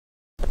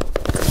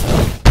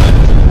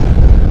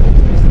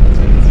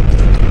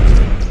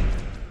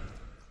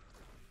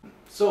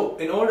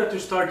in order to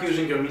start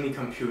using your mini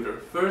computer,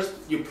 first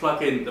you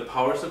plug in the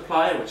power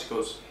supply, which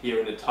goes here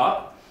in the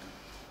top.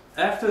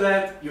 After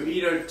that, you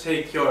either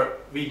take your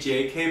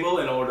VGA cable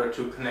in order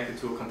to connect it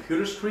to a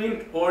computer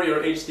screen, or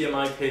your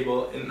HDMI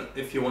cable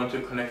if you want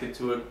to connect it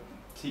to a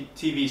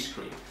TV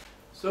screen.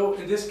 So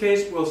in this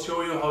case, we'll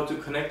show you how to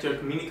connect your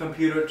mini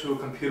computer to a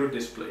computer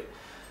display.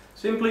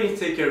 Simply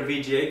take your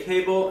VGA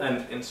cable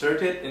and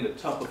insert it in the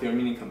top of your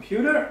mini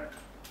computer.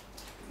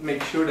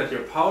 Make sure that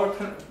your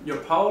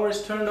power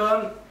is turned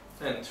on,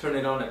 and turn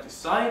it on at the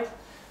side.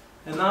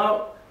 And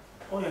now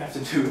all you have to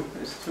do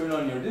is turn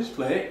on your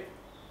display.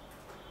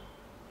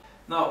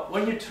 Now,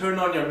 when you turn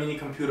on your mini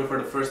computer for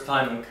the first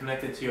time and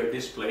connect it to your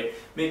display,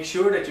 make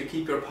sure that you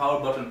keep your power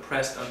button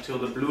pressed until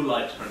the blue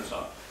light turns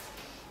on.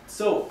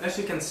 So, as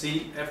you can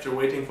see, after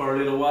waiting for a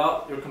little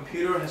while, your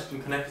computer has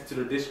been connected to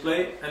the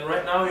display, and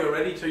right now you're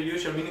ready to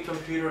use your mini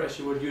computer as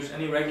you would use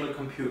any regular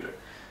computer.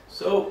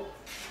 So,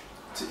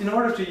 in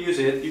order to use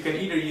it, you can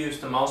either use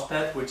the mouse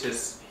pad, which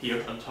is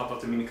here on top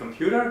of the mini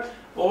computer,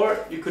 or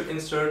you could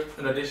insert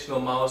an additional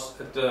mouse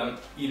at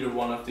either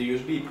one of the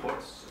USB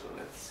ports. So,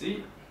 let's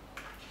see.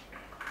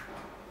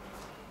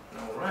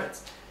 Alright.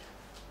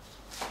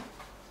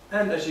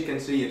 And as you can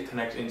see, it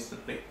connects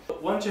instantly.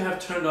 Once you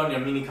have turned on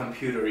your mini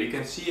computer, you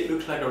can see it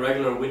looks like a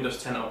regular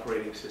Windows 10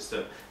 operating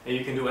system. And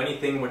you can do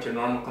anything what your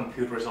normal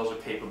computer is also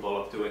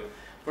capable of doing.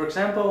 For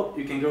example,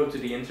 you can go to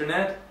the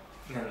internet,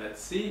 and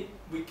let's see,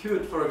 we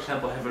could, for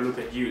example, have a look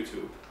at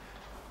YouTube.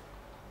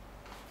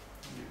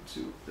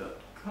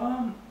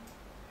 YouTube.com.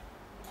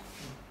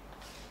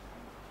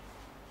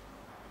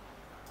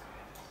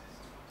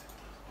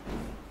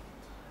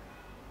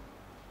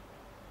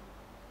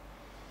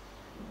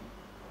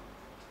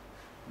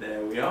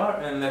 There we are,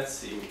 and let's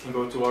see, we can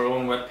go to our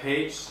own web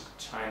page,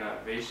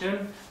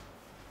 Chinavasion.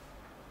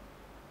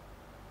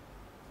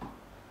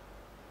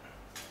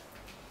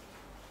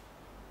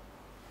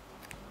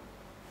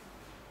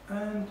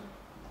 And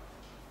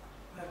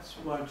let's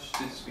watch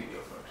this video,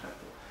 for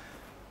example.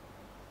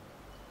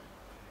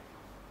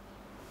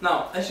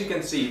 Now, as you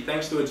can see,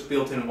 thanks to its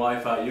built-in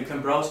Wi-Fi, you can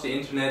browse the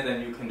internet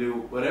and you can do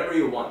whatever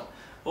you want.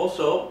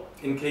 Also,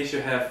 in case you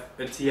have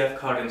a TF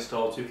card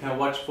installed, you can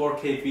watch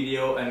 4K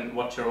video and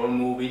watch your own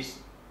movies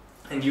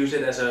and use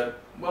it as a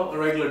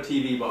regular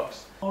TV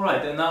box.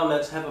 Alright, and now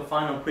let's have a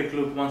final quick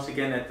look once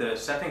again at the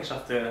settings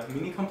of the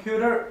mini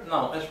computer.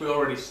 Now, as we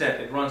already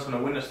said, it runs on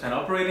a Windows 10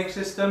 operating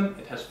system.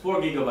 It has 4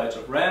 GB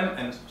of RAM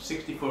and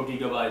 64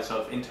 GB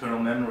of internal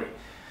memory.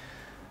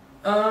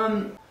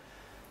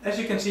 As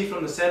you can see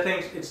from the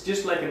settings, it's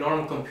just like a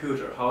normal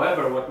computer.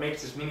 However, what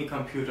makes this mini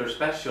computer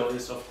special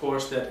is of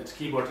course that its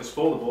keyboard is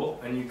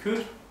foldable, and you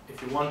could, if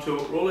you want to,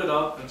 roll it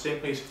up and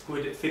simply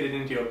fit it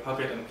into your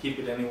pocket and keep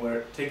it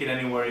anywhere, take it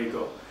anywhere you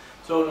go.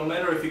 So no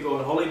matter if you go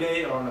on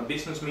holiday or on a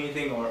business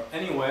meeting or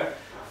anywhere,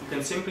 you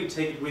can simply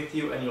take it with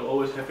you and you'll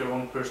always have your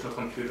own personal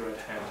computer at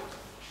hand.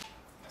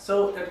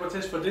 So that was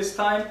it for this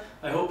time.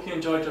 I hope you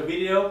enjoyed the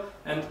video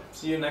and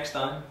see you next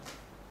time.